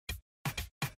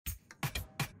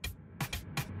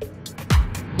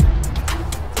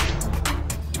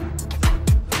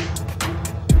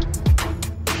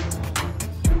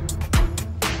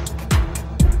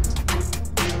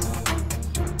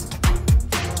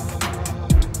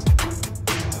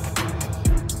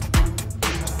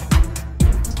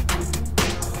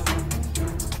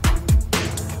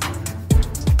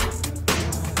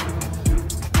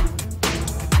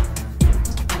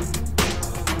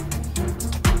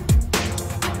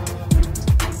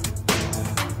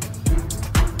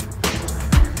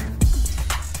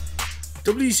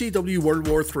WCW World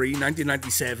War III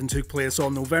 1997 took place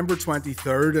on November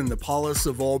 23rd in the Palace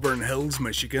of Auburn Hills,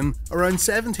 Michigan. Around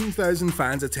 17,000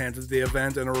 fans attended the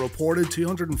event and a reported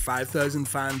 205,000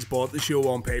 fans bought the show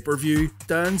on pay-per-view,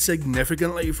 down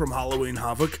significantly from Halloween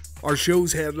Havoc. Our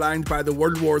show's headlined by the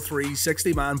World War III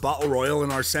 60-man Battle Royal,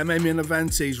 and our semi-main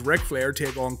event sees Ric Flair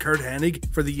take on Curt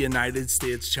Hennig for the United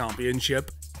States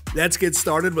Championship. Let's get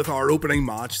started with our opening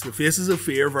match, the Faces of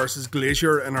Fear vs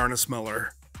Glacier and Ernest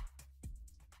Miller.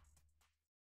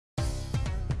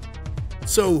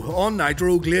 So, on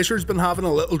Nitro, Glacier's been having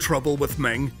a little trouble with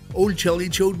Ming. Old Chili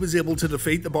Chode was able to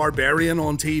defeat the Barbarian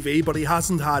on TV, but he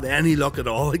hasn't had any luck at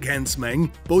all against Ming.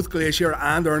 Both Glacier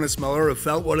and Ernest Miller have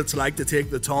felt what it's like to take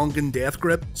the Tongan death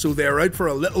grip, so they're out for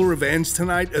a little revenge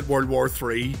tonight at World War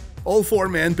III. All four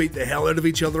men beat the hell out of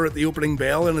each other at the opening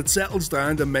bell, and it settles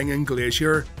down to Ming and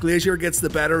Glacier. Glacier gets the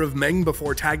better of Ming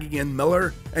before tagging in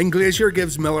Miller, and Glacier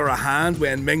gives Miller a hand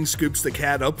when Ming scoops the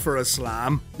cat up for a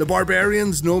slam. The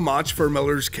Barbarian's no match for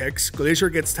Miller's kicks. Glacier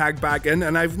gets tagged back in,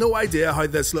 and I've no idea how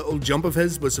this little jump of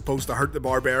his was supposed to hurt the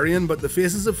Barbarian, but the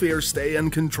Faces of Fear stay in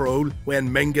control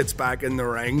when Ming gets back in the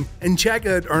ring. And check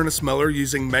out Ernest Miller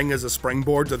using Ming as a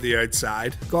springboard to the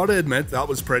outside. Gotta admit, that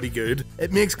was pretty good.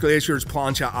 It makes Glacier's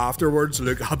plancha afterwards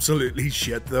look absolutely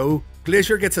shit though.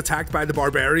 Glacier gets attacked by the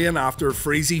Barbarian after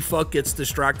Freezy Fuck gets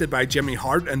distracted by Jimmy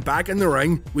Hart, and back in the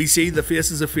ring, we see the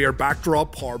Faces of Fear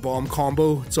backdrop powerbomb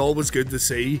combo. It's always good to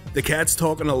see. The cat's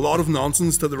talking a lot of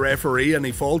nonsense to the referee and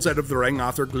he falls out of the ring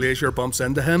after Glacier bumps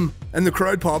into him. And the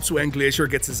crowd pops when Glacier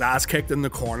gets his ass kicked in the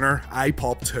corner. I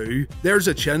pop too. There's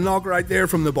a chin lock right there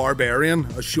from the Barbarian,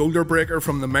 a shoulder breaker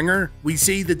from the Minger. We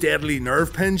see the deadly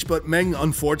nerve pinch, but Ming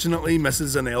unfortunately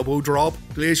misses an elbow drop.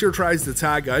 Glacier tries to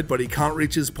tag out, but he can't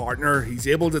reach his partner. He's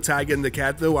able to tag in the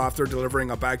cat though after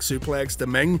delivering a back suplex to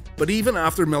Ming, but even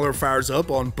after Miller fires up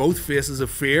on both Faces of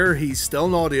Fear, he's still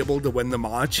not able to win the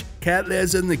match. Cat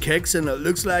lays in the kicks and it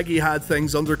looks like he had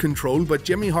things under control, but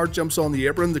Jimmy Hart jumps on the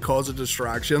apron to cause a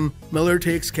distraction. Miller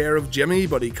takes care of Jimmy,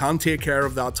 but he can't take care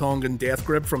of that Tongan death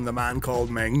grip from the man called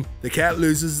Ming. The cat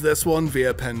loses this one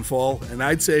via pinfall, and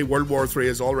I'd say World War III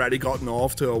has already gotten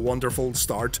off to a wonderful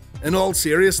start. In all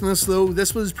seriousness though,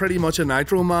 this was pretty much a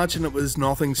Nitro match and it was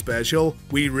nothing special.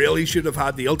 We really should have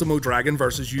had the Ultimo Dragon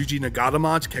vs Yuji Nagata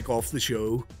match kick off the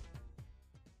show.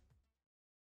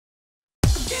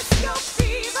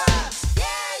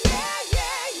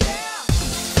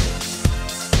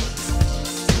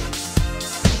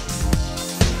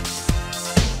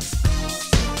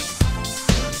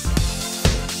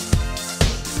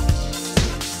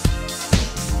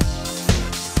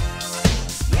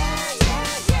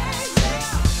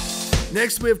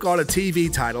 Next we've got a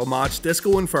TV title match,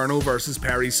 Disco Inferno vs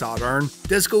Perry Saturn.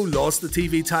 Disco lost the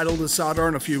TV title to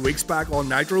Saturn a few weeks back on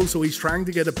Nitro, so he's trying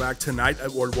to get it back tonight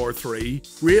at World War III.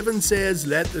 Raven says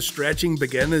let the stretching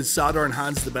begin as Saturn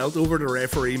hands the belt over to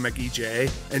referee Mickey J,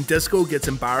 and Disco gets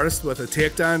embarrassed with a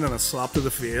takedown and a slap to the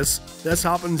face. This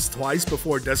happens twice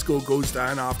before Disco goes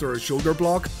down after a shoulder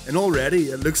block, and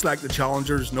already it looks like the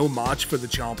challenger's no match for the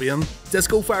champion.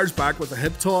 Disco fires back with a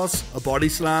hip toss, a body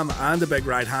slam and a big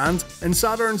right hand, and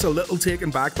Saturn's a little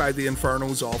taken back by the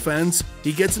Inferno's offense.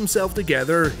 He gets himself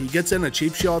together, he gets in a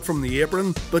cheap shot from the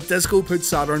apron, but Disco puts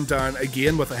Saturn down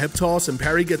again with a hip toss and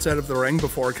Perry gets out of the ring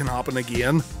before it can happen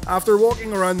again. After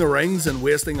walking around the rings and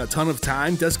wasting a ton of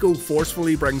time, Disco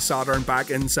forcefully brings Saturn back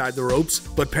inside the ropes,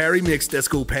 but Perry makes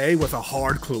Disco pay with a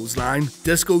hard clothesline.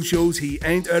 Disco shows he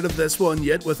ain't out of this one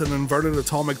yet with an inverted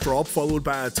atomic drop followed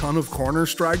by a ton of corner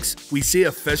strikes. We see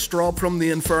a fist drop from the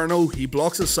Inferno, he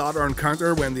blocks a Saturn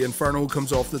counter when the Inferno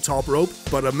comes off the top rope,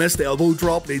 but a missed elbow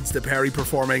drop leads to Perry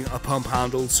performing a pump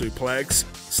handle suplex.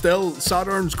 Still,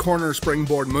 Saturn's corner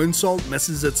springboard moonsault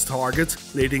misses its target,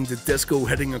 leading to Disco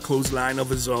hitting a clothesline of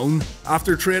his own.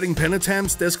 After trading pin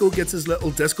attempts, Disco gets his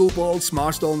little disco ball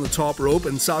smashed on the top rope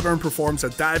and Saturn performs a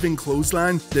diving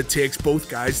clothesline that takes both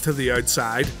guys to the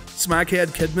outside. Smackhead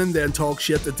Kidman then talks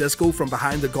shit to Disco from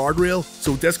behind the guardrail,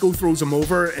 so Disco throws him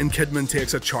over and Kidman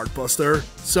takes a chartbuster.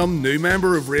 Some new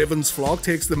member of Raven's flock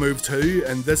takes the move too,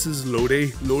 and this is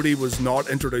Lodi. Lodi was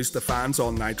not introduced to fans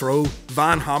on Nitro.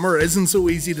 Van Hammer isn't so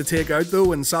easy to take out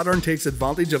though, and Saturn takes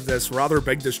advantage of this rather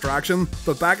big distraction,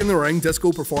 but back in the ring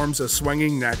Disco performs a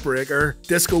swinging neckbreaker.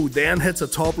 Disco then hits a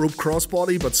top rope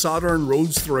crossbody, but Saturn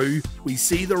rolls through. We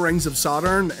see the rings of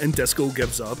Saturn and Disco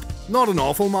gives up. Not an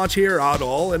awful match here at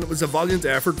all, and it was a valiant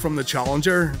effort from the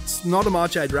challenger. It's not a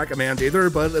match I'd recommend either,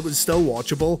 but it was still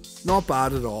watchable. Not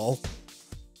bad at all.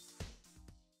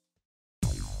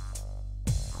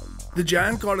 The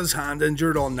Giant got his hand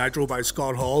injured on Nitro by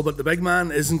Scott Hall, but the big man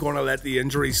isn't going to let the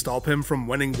injury stop him from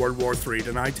winning World War III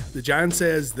tonight. The Giant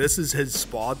says this is his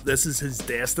spot, this is his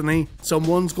destiny.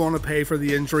 Someone's going to pay for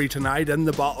the injury tonight in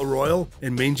the Battle Royal,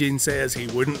 and Mean Gene says he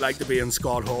wouldn't like to be in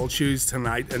Scott Hall's shoes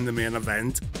tonight in the main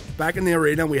event. Back in the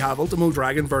arena we have Ultimo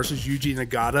Dragon versus Yuji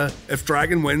Nagata. If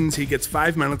Dragon wins, he gets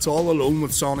 5 minutes all alone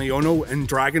with Sonny Ono, and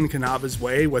Dragon can have his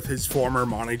way with his former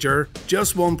manager.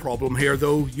 Just one problem here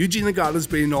though, Yuji Nagata's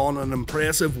been on an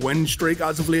impressive win streak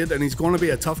as of late, and he's going to be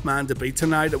a tough man to beat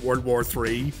tonight at World War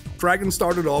III. Dragon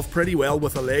started off pretty well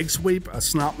with a leg sweep, a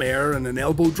snapmare and an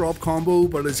elbow drop combo,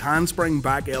 but his handspring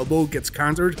back elbow gets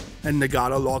countered and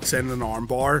Nagata locks in an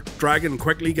armbar. Dragon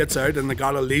quickly gets out and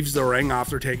Nagata leaves the ring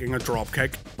after taking a drop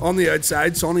kick. On the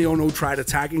outside, Sonny Ono tried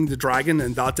attacking the Dragon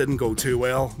and that didn't go too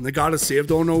well. Nagata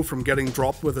saved Ono from getting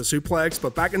dropped with a suplex,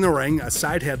 but back in the ring, a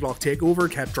side headlock takeover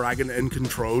kept Dragon in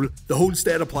control. The hold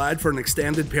stayed applied for an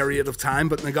extended period of time,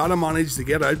 but Nagata managed to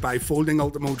get out by folding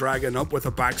Ultimo Dragon up with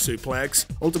a back suplex.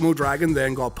 Ultimo Dragon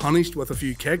then got punished with a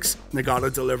few kicks.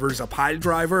 Nagata delivers a pile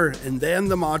driver, and then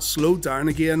the match slowed down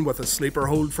again with a sleeper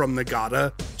hold from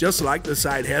Nagata. Just like the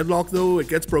side headlock though, it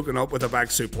gets broken up with a back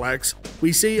suplex.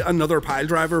 We see another pile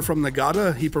driver from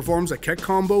Nagata. He performs a kick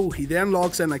combo, he then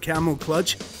locks in a camel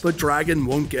clutch, but Dragon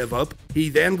won't give up. He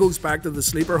then goes back to the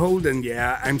sleeper hold, and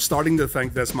yeah, I'm starting to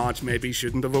think this match maybe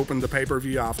shouldn't have opened the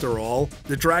pay-per-view after all.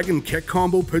 The Dragon kick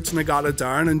combo puts Nagata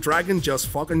down, and Dragon just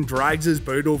fucking drags his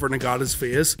boot over Nagata's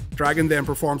face. Dragon then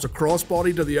performs a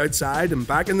crossbody to the outside, and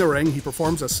back in the ring he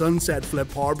performs a sunset flip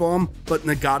powerbomb, but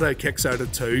Nagata kicks out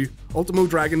at 2. Ultimo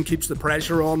Dragon keeps the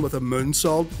pressure on with a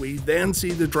moonsault. We then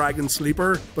see the Dragon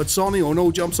sleeper, but Sonny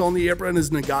Ono jumps on the apron as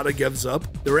Nagata gives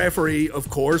up. The referee, of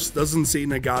course, doesn't see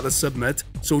Nagata submit,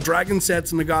 so Dragon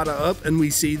sets Nagata up and we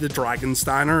see the Dragon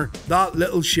Steiner. That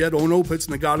little shit Ono puts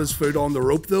Nagata's foot on the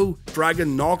rope though.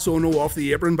 Dragon knocks Ono off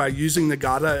the apron by using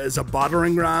Nagata as a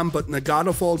battering ram, but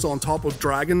Nagata falls on top of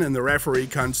Dragon and the referee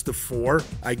counts to 4.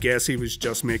 I guess he was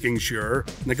just making sure.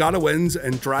 Nagata wins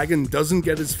and Dragon doesn't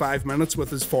get his 5 minutes with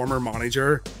his former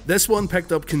manager. This one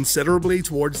picked up considerably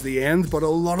towards the end, but a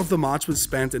lot of the match was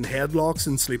spent in headlocks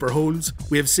and sleeper holds.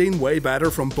 We have seen way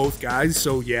better from both guys,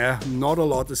 so yeah, not a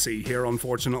lot to see here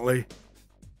unfortunately.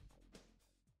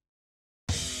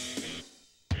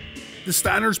 The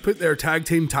Steiners put their tag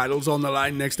team titles on the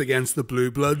line next against the Blue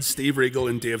Bloods, Steve Regal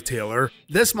and Dave Taylor.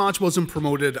 This match wasn't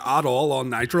promoted at all on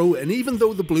Nitro, and even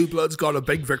though the Blue Bloods got a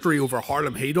big victory over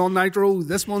Harlem Heat on Nitro,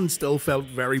 this one still felt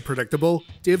very predictable.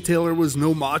 Dave Taylor was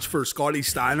no match for Scotty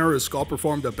Steiner as Scott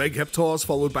performed a big hip toss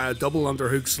followed by a double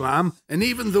underhook slam, and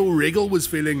even though Regal was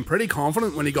feeling pretty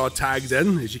confident when he got tagged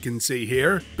in, as you can see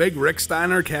here, Big Rick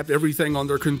Steiner kept everything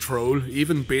under control,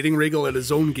 even beating Regal at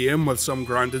his own game with some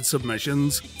grounded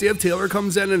submissions. Dave Taylor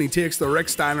comes in and he takes the Rick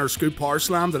Steiner scoop power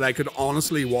slam that I could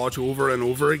honestly watch over and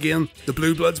over again. The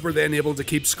Blue Bloods were then able to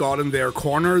keep Scott in their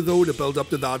corner though to build up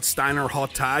to that Steiner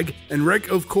hot tag, and Rick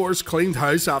of course cleaned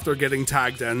house after getting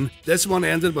tagged in. This one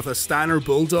ended with a Steiner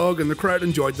bulldog and the crowd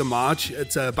enjoyed the match.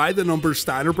 It's a by the numbers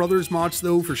Steiner Brothers match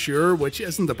though for sure, which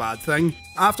isn't a bad thing.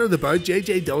 After the bout,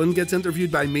 JJ Dillon gets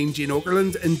interviewed by Mean Gene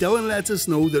Okerlund, and Dillon lets us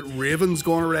know that Raven's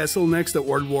gonna wrestle next at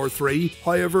World War III.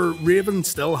 However, Raven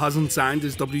still hasn't signed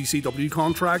his WCW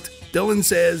contract. Dillon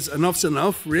says enough's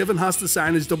enough, Raven has to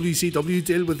sign his WCW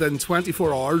deal within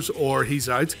 24 hours or he's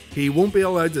out. He won't be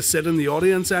allowed to sit in the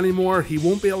audience anymore, he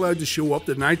won't be allowed to show up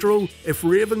to Nitro. If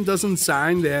Raven doesn't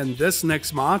sign, then this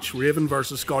next match, Raven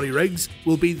vs Scotty Riggs,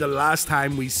 will be the last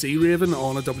time we see Raven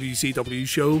on a WCW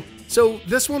show. So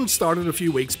this one started a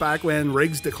few weeks back when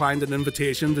Riggs declined an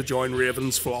invitation to join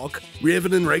Raven's flock.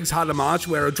 Raven and Riggs had a match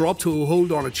where a drop toe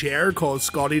hold on a chair caused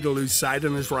Scotty to lose sight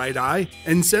in his right eye,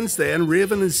 and since then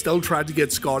Raven has still tried to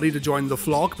get Scotty to join the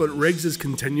flock, but Riggs has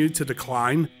continued to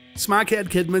decline. Smackhead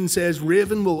Kidman says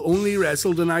Raven will only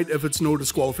wrestle tonight if it's no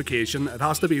disqualification, it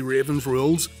has to be Raven's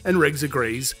rules, and Riggs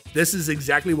agrees. This is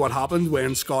exactly what happened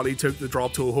when Scotty took the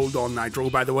drop toe hold on Nitro,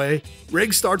 by the way.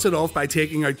 Riggs starts it off by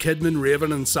taking out Kidman,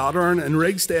 Raven and Saturn, and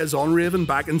Riggs stays on Raven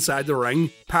back inside the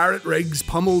ring. Parrot Riggs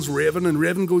pummels Raven and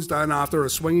Raven goes down after a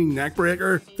swinging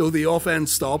neckbreaker, though the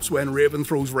offense stops when Raven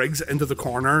throws Riggs into the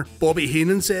corner. Bobby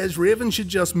Heenan says Raven should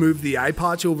just move the eye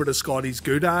patch over to Scotty's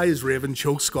good eye as Raven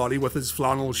chokes Scotty with his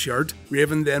flannel shirt.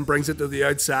 Raven then brings it to the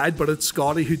outside, but it's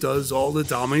Scotty who does all the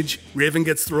damage. Raven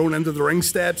gets thrown into the ring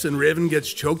steps and Raven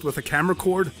gets choked with a camera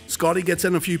cord. Scotty gets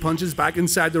in a few punches back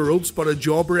inside the ropes, but a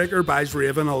jawbreaker buys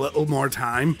Raven a little more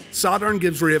time. Saturn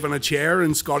gives Raven a chair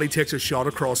and Scotty takes a shot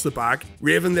across the back.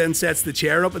 Raven then sets the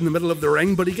chair up in the middle of the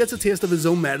ring, but he gets a taste of his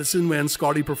own medicine when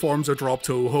Scotty performs a drop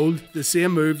toe hold, the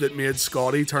same move that made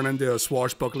Scotty turn into a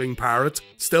swashbuckling pirate.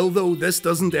 Still though, this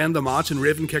doesn't end the match and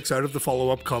Raven kicks out of the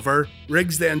follow-up cover.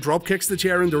 Riggs then drop kicks the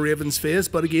chair into Raven's face,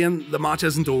 but again, the match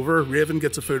isn't over. Raven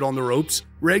gets a foot on the ropes.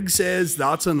 Riggs says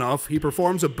that's enough. He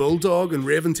performs a bulldog and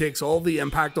Raven takes all the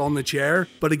impact on the chair,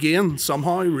 but again,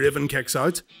 somehow Raven kicks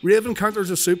out. Raven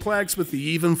counters a suplex with the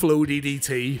even flow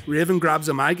DDT. Raven grabs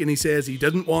a mic and he says he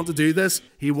didn't want to do this.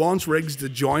 He wants Riggs to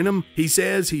join him. He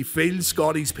says he feels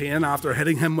Scotty's pain after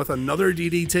hitting him with another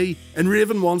DDT, and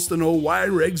Raven wants to know why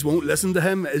Riggs won't listen to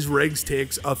him as Riggs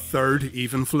takes a third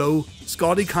even flow.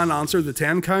 Scotty can't answer the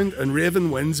 10 count and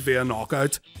Raven wins via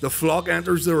knockout. The flock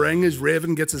enters the ring as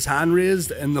Raven gets his hand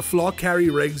raised and the flock carry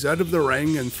Riggs out of the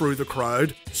ring and through the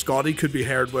crowd. Scotty could be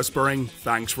heard whispering,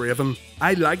 "Thanks Raven."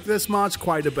 I liked this match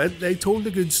quite a bit. They told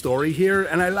a good story here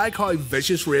and I like how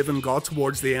vicious Raven got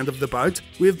towards the end of the bout.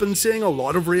 We've been seeing a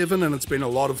lot of Raven and it's been a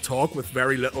lot of talk with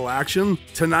very little action.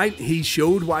 Tonight he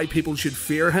showed why people should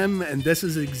fear him and this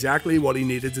is exactly what he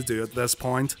needed to do at this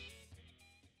point.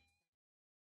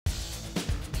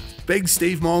 Big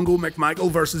Steve Mongo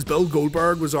McMichael vs Bill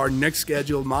Goldberg was our next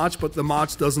scheduled match, but the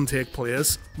match doesn't take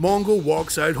place. Mongo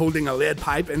walks out holding a lead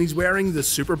pipe and he's wearing the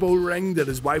Super Bowl ring that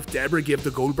his wife Deborah gave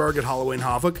to Goldberg at Halloween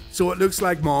Havoc, so it looks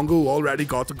like Mongo already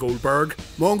got to Goldberg.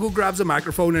 Mongo grabs a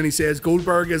microphone and he says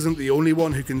Goldberg isn't the only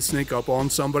one who can sneak up on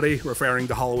somebody, referring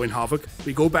to Halloween Havoc.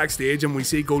 We go backstage and we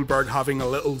see Goldberg having a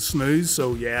little snooze,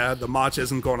 so yeah, the match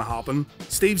isn't going to happen.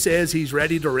 Steve says he's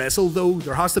ready to wrestle though.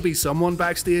 There has to be someone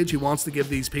backstage who wants to give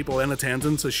these people in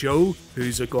attendance a show.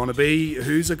 Who's it gonna be?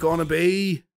 Who's it gonna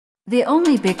be? The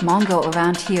only big Mongo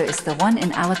around here is the one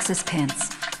in Alex's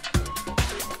pants.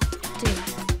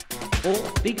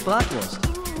 Oh, big Blacklist.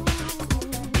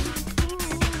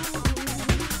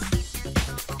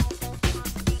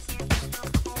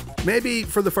 Maybe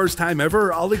for the first time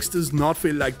ever, Alex does not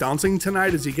feel like dancing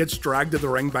tonight as he gets dragged to the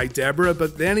ring by Deborah,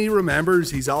 but then he remembers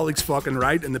he's Alex fucking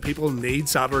right and the people need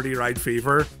Saturday Night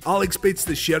Fever. Alex beats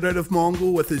the shit out of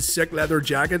Mongo with his sick leather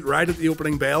jacket right at the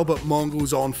opening bell, but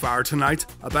Mongo's on fire tonight.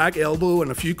 A back elbow and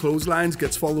a few clotheslines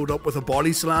gets followed up with a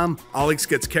body slam. Alex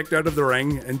gets kicked out of the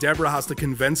ring and Deborah has to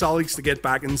convince Alex to get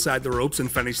back inside the ropes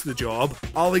and finish the job.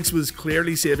 Alex was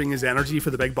clearly saving his energy for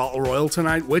the big battle royal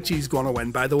tonight, which he's gonna win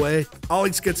by the way.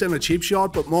 Alex gets in a cheap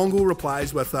shot, but Mongo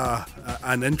replies with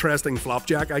an interesting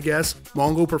flapjack, I guess.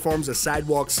 Mongo performs a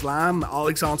sidewalk slam.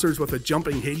 Alex answers with a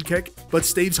jumping heel kick, but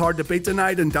Steve's hard to beat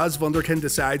tonight and Das Wunderkind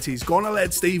decides he's gonna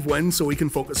let Steve win so he can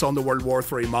focus on the World War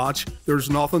III match. There's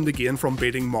nothing to gain from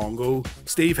beating Mongo.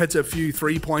 Steve hits a few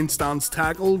 3-point stance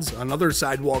tackles, another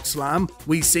sidewalk slam.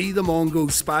 We see the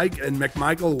Mongo spike and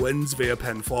McMichael wins via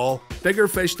pinfall. Bigger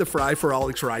fish to fry for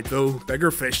Alex Wright though. Bigger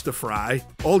fish to fry.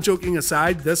 All joking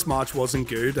aside, this match wasn't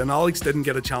good and Alex didn't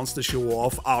get a chance to show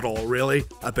off at all really.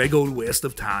 A big old waste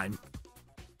of time.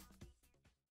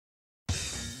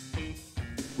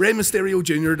 Rey Mysterio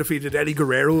Jr. defeated Eddie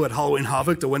Guerrero at Halloween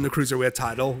Havoc to win the Cruiserweight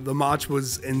title. The match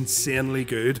was insanely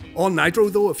good. On Nitro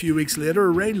though, a few weeks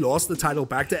later, Rey lost the title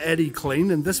back to Eddie clean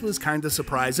and this was kinda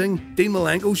surprising. Dean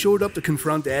Malenko showed up to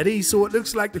confront Eddie, so it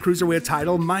looks like the Cruiserweight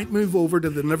title might move over to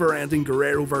the never-ending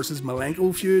Guerrero vs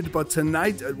Malenko feud, but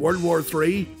tonight at World War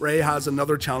III, Rey has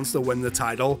another chance to win the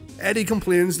title. Eddie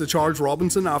complains to Charles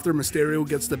Robinson after Mysterio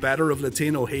gets the better of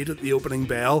Latino Heat at the opening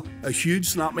bell. A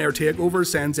huge snapmare takeover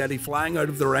sends Eddie flying out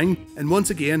of the ring, and once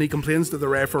again he complains to the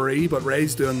referee, but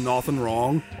Rey's doing nothing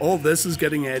wrong. All this is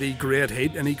getting Eddie great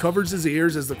heat and he covers his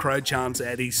ears as the crowd chants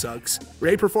Eddie sucks.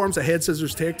 Rey performs a head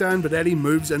scissors takedown, but Eddie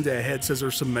moves into a head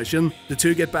scissors submission. The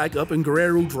two get back up and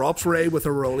Guerrero drops Rey with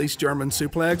a release German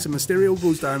suplex and Mysterio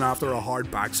goes down after a hard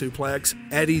back suplex.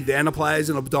 Eddie then applies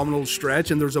an abdominal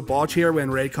stretch and there's a botch here when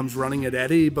Rey comes running at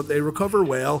Eddie, but they recover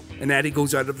well and Eddie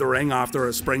goes out of the ring after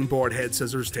a springboard head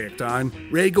scissors takedown.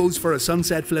 Rey goes for a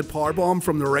sunset flip powerbomb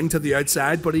from the ring to the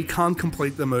outside, but he can't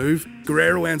complete the move.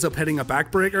 Guerrero ends up hitting a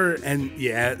backbreaker, and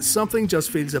yeah, something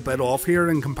just feels a bit off here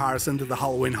in comparison to the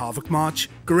Halloween Havoc match.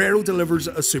 Guerrero delivers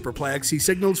a superplex, he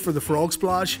signals for the frog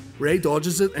splash, Rey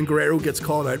dodges it, and Guerrero gets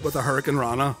caught out with a Hurricane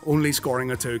Rana, only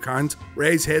scoring a 2 count.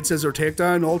 Rey's head scissor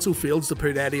takedown also fails to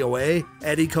put Eddie away.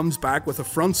 Eddie comes back with a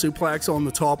front suplex on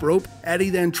the top rope.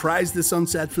 Eddie then tries the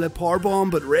sunset flip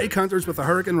powerbomb, but Rey counters with a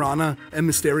Hurricane Rana, and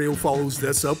Mysterio follows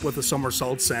this up with a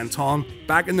somersault senton.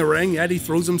 Back in the ring, Eddie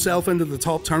throws himself into the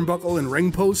top turnbuckle turnbuckle and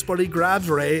ring post, but he grabs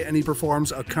Ray and he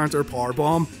performs a counter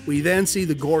powerbomb. We then see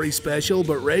the gory special,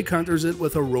 but Ray counters it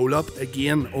with a roll-up,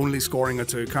 again only scoring a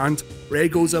 2 count. Ray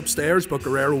goes upstairs, but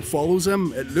Guerrero follows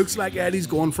him. It looks like Eddie's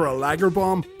going for a Liger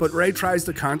bomb, but Ray tries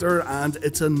to counter and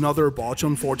it's another botch,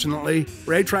 unfortunately.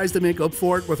 Ray tries to make up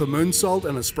for it with a moonsault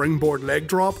and a springboard leg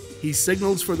drop. He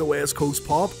signals for the West Coast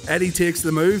pop. Eddie takes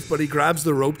the move, but he grabs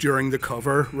the rope during the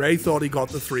cover. Ray thought he got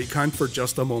the 3 count for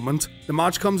just a moment. The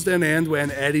match comes to an end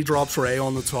when Eddie drops Ray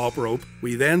on the top rope.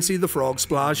 We then see the frog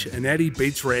splash and Eddie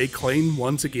beats Ray clean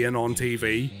once again on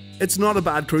TV. It's not a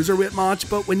bad cruiserweight match,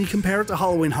 but when you compare it to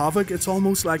Halloween Havoc, it's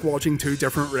almost like watching 2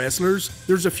 different wrestlers.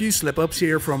 There's a few slip-ups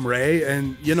here from Ray,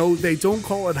 and you know, they don't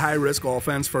call it high-risk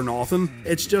offense for nothing.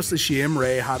 It's just a shame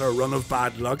Ray had a run of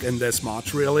bad luck in this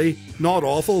match, really. Not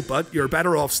awful, but you're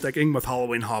better off sticking with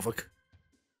Halloween Havoc.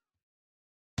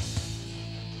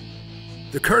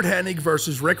 The Curt Hennig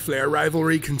vs Ric Flair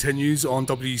rivalry continues on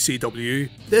WCW.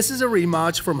 This is a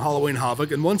rematch from Halloween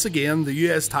Havoc, and once again the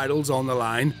US title's on the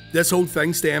line. This whole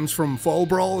thing stems from Fall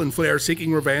Brawl and Flair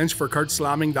seeking revenge for Curt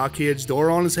slamming that cage door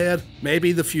on his head.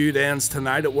 Maybe the feud ends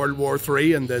tonight at World War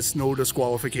III in this no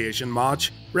disqualification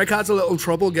match. Rick has a little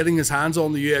trouble getting his hands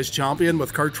on the US champion,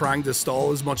 with Curt trying to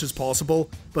stall as much as possible,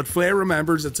 but Flair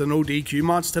remembers it's a no DQ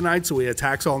match tonight, so he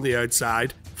attacks on the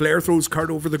outside. Flair throws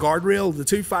Curt over the guardrail. The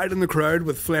two fight in the crowd,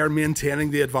 with Flair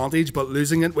maintaining the advantage but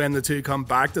losing it when the two come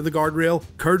back to the guardrail.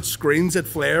 Curt screams at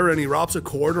Flair and he wraps a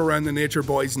cord around the Nature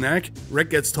Boy's neck.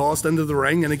 Rick gets tossed into the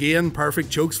ring and again Perfect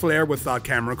chokes Flair with that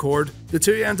camera cord. The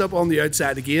two end up on the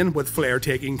outside again, with Flair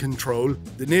taking control.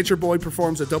 The Nature Boy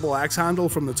performs a double axe handle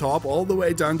from the top all the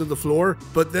way down to the floor,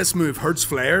 but this move hurts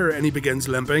Flair and he begins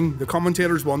limping. The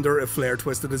commentators wonder if Flair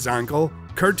twisted his ankle.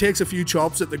 Curt takes a few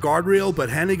chops at the guardrail, but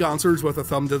Hennig answers with a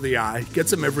thumb to the eye.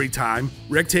 Gets him every time.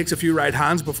 Rick takes a few right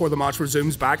hands before the match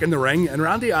resumes back in the ring, and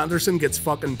Randy Anderson gets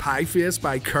fucking pie-faced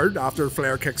by Curt after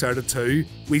Flair kicks out at 2.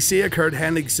 We see a Curt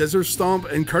Hennig scissor stomp,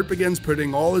 and Curt begins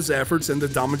putting all his efforts into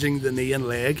damaging the knee and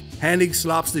leg. Hennig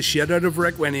slaps the shit out of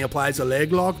Rick when he applies a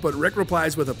leg lock, but Rick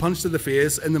replies with a punch to the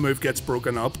face and the move gets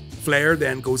broken up. Flair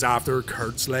then goes after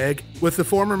Curt's leg. With the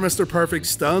former Mr. Perfect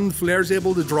stunned, Flair's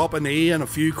able to drop a knee and a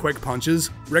few quick punches.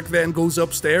 Rick then goes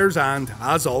upstairs and,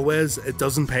 as always, it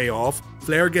doesn't pay off.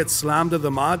 Flair gets slammed to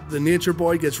the mat, the Nature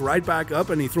Boy gets right back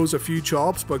up and he throws a few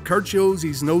chops, but Curt shows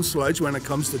he's no slouch when it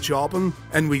comes to chopping,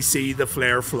 and we see the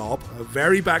Flair flop. A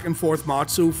very back and forth match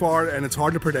so far, and it's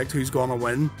hard to predict who's gonna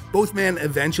win. Both men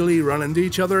eventually run into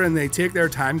each other and they take their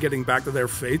time getting back to their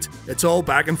feet. It's all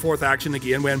back and forth action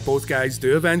again when both guys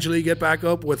do eventually get back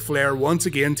up, with Flair once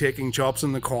again taking chops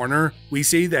in the corner. We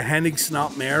see the Hennig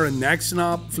snap mare and neck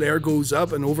snap. Flair goes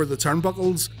up and over the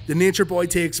turnbuckles. The Nature Boy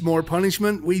takes more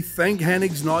punishment. We think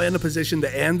Hennig's now in a position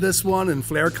to end this one and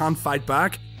Flair can't fight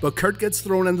back, but Curt gets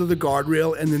thrown into the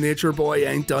guardrail and the Nature Boy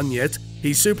ain't done yet.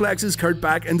 He suplexes Curt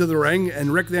back into the ring,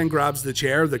 and Rick then grabs the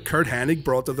chair that Curt Hennig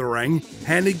brought to the ring.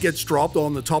 Hennig gets dropped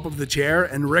on the top of the chair,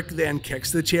 and Rick then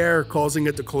kicks the chair, causing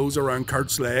it to close around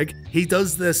Curt's leg. He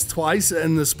does this twice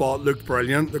and the spot looked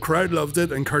brilliant. The crowd loved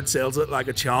it and Curt sells it like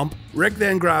a champ. Rick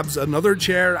then grabs another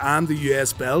chair and the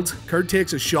US belt. Curt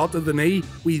takes a shot to the knee.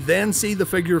 We then see the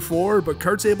figure 4, but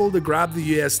Curt's able to grab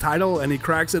the US title and he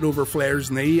cracks it over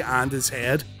Flair's knee and his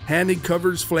head. Hennig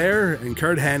covers Flair and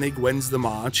Curt Hennig wins the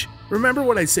match. Remember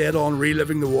what I said on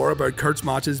Reliving the War about Curt's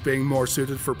matches being more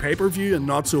suited for pay-per-view and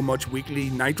not so much weekly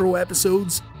Nitro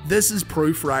episodes? This is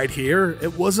proof right here.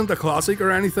 It wasn't a classic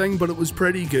or anything, but it was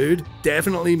pretty good.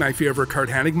 Definitely my favourite Curt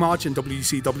Hennig match in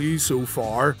WCW so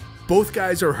far. Both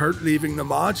guys are hurt leaving the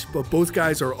match, but both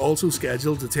guys are also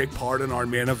scheduled to take part in our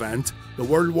main event. The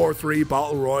World War III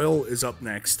Battle Royal is up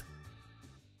next.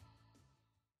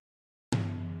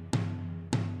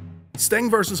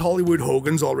 Sting vs Hollywood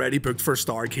Hogan's already booked for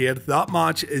Starrcade. That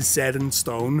match is set in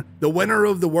stone. The winner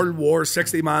of the World War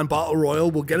 60-man Battle Royal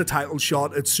will get a title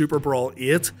shot at SuperBrawl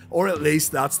VIII, or at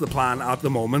least that's the plan at the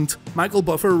moment. Michael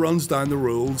Buffer runs down the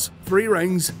rules. 3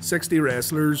 rings, 60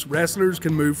 wrestlers. Wrestlers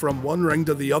can move from one ring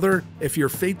to the other. If your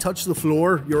feet touch the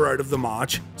floor, you're out of the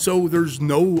match. So there's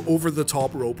no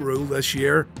over-the-top rope rule this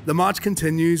year. The match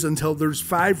continues until there's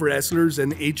 5 wrestlers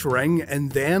in each ring,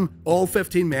 and then all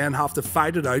 15 men have to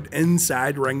fight it out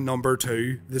inside ring number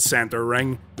 2, the center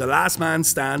ring. The last man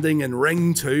standing in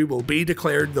ring 2 will be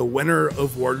declared the winner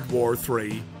of World War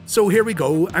III. So here we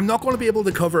go. I'm not going to be able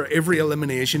to cover every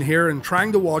elimination here, and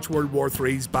trying to watch World War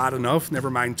III is bad enough, never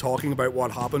mind talking about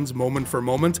what happens moment for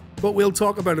moment, but we'll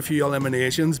talk about a few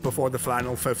eliminations before the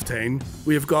final 15.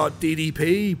 We've got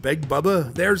DDP, Big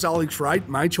Bubba, there's Alex Wright,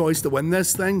 my choice to win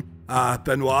this thing.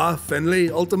 Benoit, Finlay,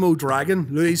 Ultimo Dragon,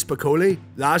 Louis Spicolli,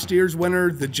 last year's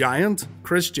winner, The Giant,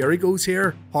 Chris Jericho's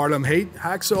here, Harlem Heat,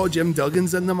 Hacksaw Jim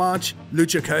Duggan's in the match,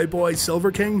 Lucha Cowboy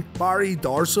Silver King, Barry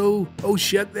Darso, oh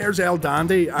shit, there's El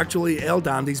Dandy. Actually, El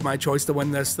Dandy's my choice to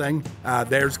win this thing.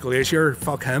 There's Glacier,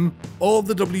 fuck him. All of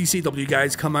the WCW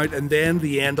guys come out and then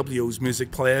the NWO's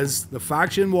music plays. The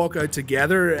faction walk out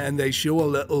together and they show a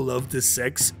little love to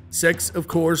Six. Six, of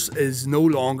course, is no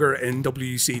longer in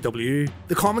WCW.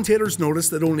 The commentators notice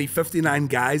that only 59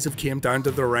 guys have came down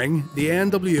to the ring. The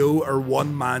NWO are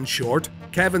one man short.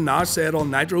 Kevin Nash said on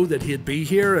Nitro that he'd be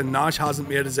here and Nash hasn't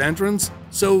made his entrance,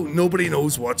 so nobody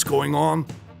knows what's going on.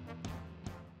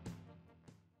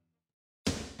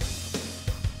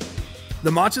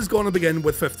 The match is going to begin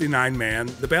with 59 men.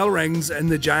 The bell rings and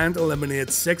the Giant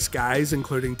eliminates 6 guys,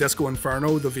 including Disco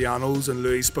Inferno, the Vianos, and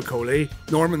Louis Spicolli.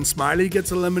 Norman Smiley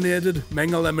gets eliminated.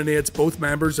 Ming eliminates both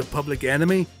members of Public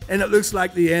Enemy, and it looks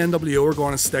like the NWO are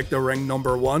going to stick to ring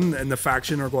number 1 and the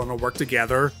faction are going to work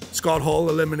together. Scott Hall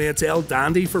eliminates El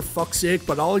Dandy for fuck's sake,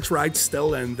 but Alex Wright's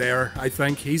still in there. I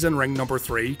think he's in ring number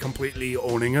 3, completely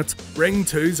owning it. Ring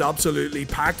 2's absolutely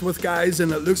packed with guys,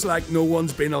 and it looks like no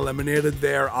one's been eliminated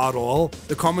there at all.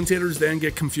 The commentators then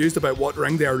get confused about what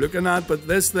ring they are looking at, but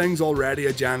this thing's already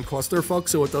a giant clusterfuck,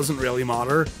 so it doesn't really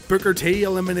matter. Booker T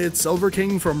eliminates Silver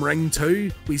King from ring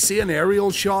 2. We see an aerial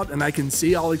shot and I can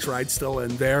see Alex Wright still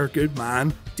in there, good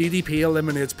man. DDP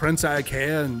eliminates Prince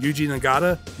Iaukea and Yuji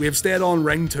Nagata. We have stayed on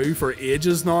ring 2 for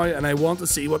ages now and I want to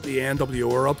see what the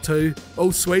NWO are up to.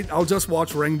 Oh sweet, I'll just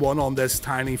watch ring 1 on this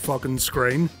tiny fucking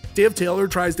screen. Dave Taylor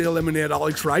tries to eliminate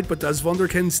Alex Wright, but Das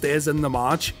Wunderkind stays in the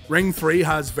match. Ring 3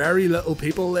 has very little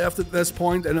people left at this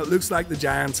point, and it looks like the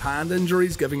Giant's hand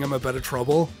injury's giving him a bit of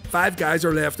trouble. 5 guys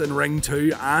are left in ring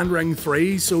 2 and ring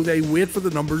 3, so they wait for the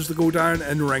numbers to go down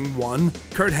in ring 1.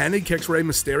 Curt Hennig kicks Rey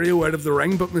Mysterio out of the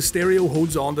ring, but Mysterio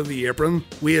holds onto the apron.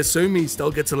 We assume he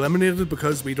still gets eliminated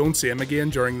because we don't see him again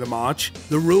during the match.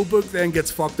 The rulebook then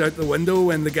gets fucked out the window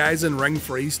and the guys in ring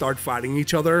 3 start fighting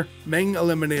each other. Ming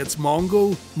eliminates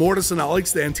Mongo. Mortis and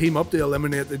Alex then team up to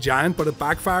eliminate the Giant, but it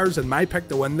backfires and my pick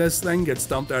to win this thing gets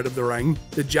dumped out of the ring.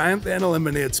 The Giant then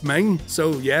eliminates Ming,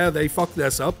 so yeah, they fucked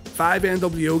this up. 5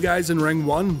 NWO guys in ring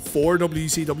 1, 4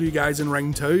 WCW guys in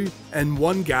ring 2, and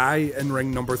 1 guy in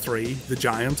ring number 3, the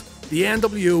Giant. The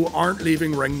NWO aren't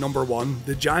leaving ring number 1,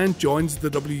 the Giant joins the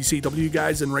WCW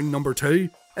guys in ring number 2,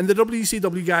 and the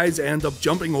WCW guys end up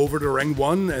jumping over to ring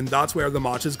 1, and that's where the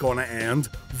match is gonna end.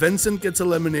 Vincent gets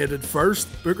eliminated first,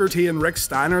 Booker T and Rick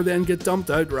Steiner then get dumped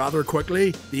out rather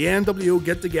quickly. The NWO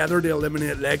get together to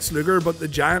eliminate Lex Luger, but the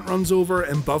Giant runs over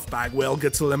and Buff Bagwell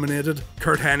gets eliminated.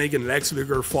 Curt Hennig and Lex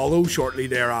Luger follow shortly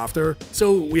thereafter.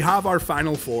 So we have our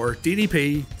final 4,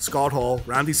 DDP, Scott Hall,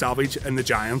 Randy Savage, and the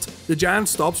Giant. The Giant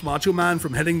stops Macho Man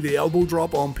from hitting the elbow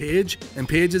drop on Page, and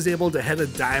Page is able to hit a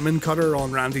diamond cutter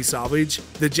on Randy Savage.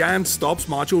 The Giant stops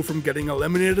Macho from getting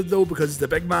eliminated though because the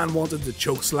big man wanted to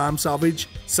choke slam Savage.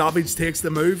 Savage takes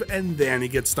the move and then he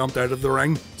gets stumped out of the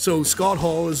ring. So Scott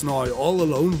Hall is now all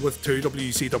alone with 2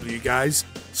 WCW guys.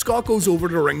 Scott goes over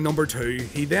to ring number 2,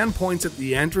 he then points at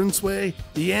the entranceway,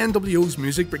 the NWO's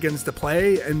music begins to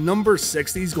play and number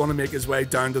 60 is going to make his way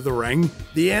down to the ring.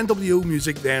 The NWO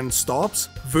music then stops,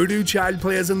 Voodoo Child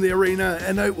plays in the arena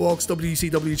and out walks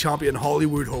WCW champion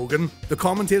Hollywood Hogan. The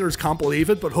commentators can't believe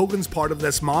it, but Hogan's part of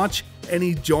this match and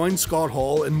he joined Scott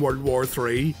Hall in World War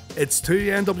III. It's 2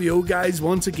 NWO guys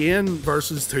once again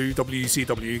versus 2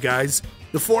 WCW guys.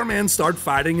 The 4 men start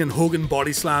fighting and Hogan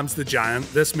body slams the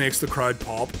Giant. This makes the crowd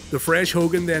pop. The fresh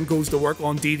Hogan then goes to work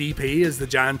on DDP as the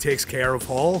Giant takes care of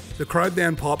Hall. The crowd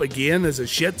then pop again as a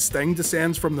shit Sting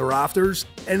descends from the rafters,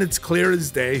 and it's clear as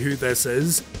day who this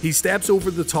is. He steps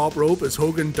over the top rope as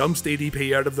Hogan dumps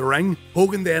DDP out of the ring.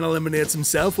 Hogan then eliminates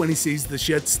himself when he sees the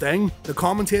shit Sting. The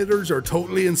commentators are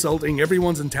totally insulting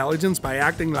everyone's intelligence by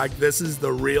acting like this is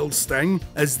the real Sting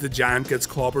as the Giant gets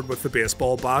clobbered with the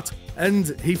baseball bat.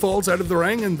 And he falls out of the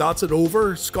ring and that's it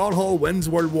over. Scott Hall wins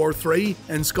World War III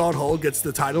and Scott Hall gets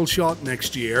the title shot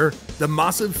next year. The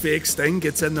massive fake Sting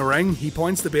gets in the ring, he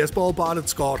points the baseball bat at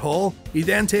Scott Hall, he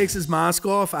then takes his mask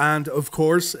off and of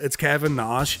course it's Kevin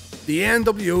Nash. The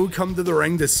NWO come to the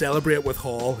ring to celebrate with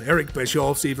Hall, Eric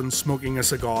Bischoff's even smoking a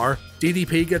cigar.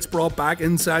 DDP gets brought back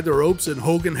inside the ropes and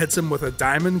Hogan hits him with a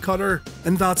diamond cutter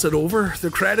and that's it over. The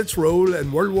credits roll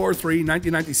and World War III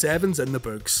 1997's in the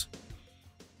books.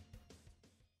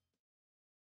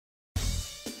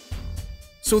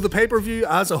 So the pay-per-view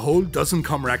as a whole doesn't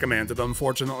come recommended,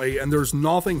 unfortunately, and there's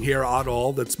nothing here at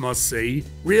all that's must-see.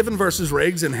 Raven vs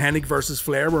Riggs and Hennig vs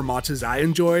Flair were matches I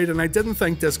enjoyed, and I didn't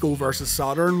think Disco vs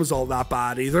Saturn was all that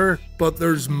bad either, but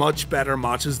there's much better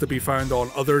matches to be found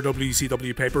on other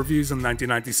WCW pay-per-views in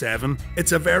 1997.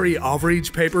 It's a very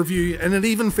average pay-per-view, and it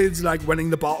even feels like winning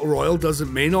the Battle Royal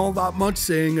doesn't mean all that much,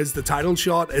 seeing as the title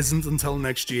shot isn't until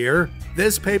next year.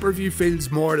 This pay-per-view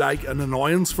feels more like an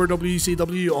annoyance for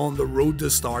WCW on the road to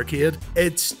Starrcade.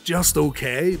 It's just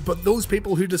okay, but those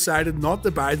people who decided not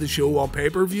to buy the show on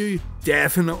pay-per-view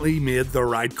definitely made the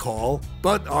right call.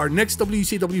 But our next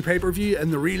WCW pay-per-view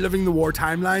in the Reliving the War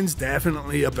timeline's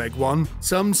definitely a big one.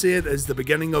 Some say it is the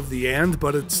beginning of the end,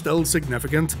 but it's still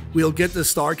significant. We'll get to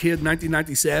Starrcade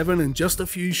 1997 in just a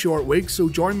few short weeks, so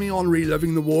join me on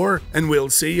Reliving the War, and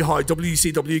we'll see how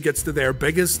WCW gets to their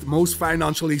biggest, most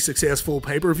financially successful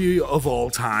pay-per-view of all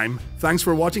time. Thanks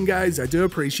for watching, guys, I do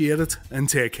appreciate it, and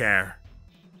take care.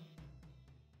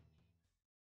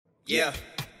 Yeah.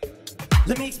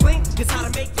 Let me explain this how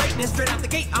to make greatness straight out the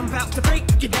gate. I'm about to break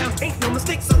you down. Ain't no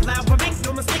mistakes allowed, but make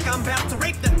no mistake, I'm about to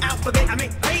rape the alphabet. I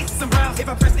make bass and browse if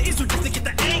I press the issue just to get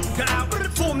the anger out.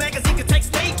 Full magazine can take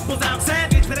staples out.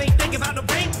 Savage, but ain't thinking about no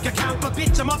bank account. But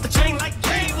bitch, I'm off the chain like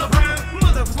Caleb Brown.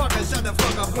 Motherfucker, shut the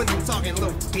fuck up when I'm talking,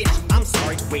 little bitch. I'm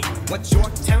sorry, wait, what's your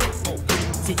talent? Oh,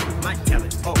 see, my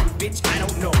talent. Oh, bitch, I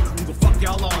don't know who the fuck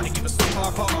y'all are to give a so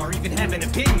or even have an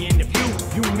opinion. If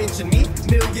you mention me,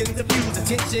 millions of views,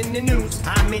 attention and news.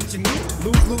 I mention you,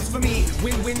 lose for me,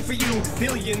 win for you.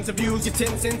 Billions of views, your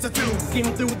 10 cents or two.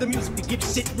 Skim through the music to give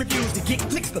shit reviews, to get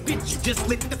clicks, but bitch, you just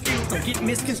lit the fuse. Don't get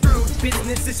misconstrued,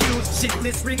 business is huge, shit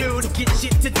list renewed. Get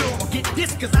shit to do, or get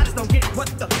this, cause I just don't get what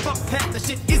the fuck half the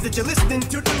shit is that you're listening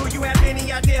to. Do you have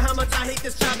any idea how much I hate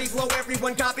this choppy flow?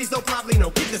 Everyone copies, though probably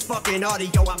no. Get this fucking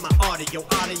audio out my audio.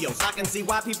 So I can see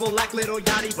why people like Little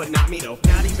Yachty, but not me though.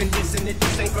 Not even dissing it,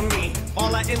 this ain't for me.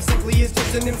 All I am simply is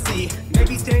just an MC.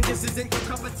 Maybe stand just isn't your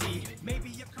cup of tea. Maybe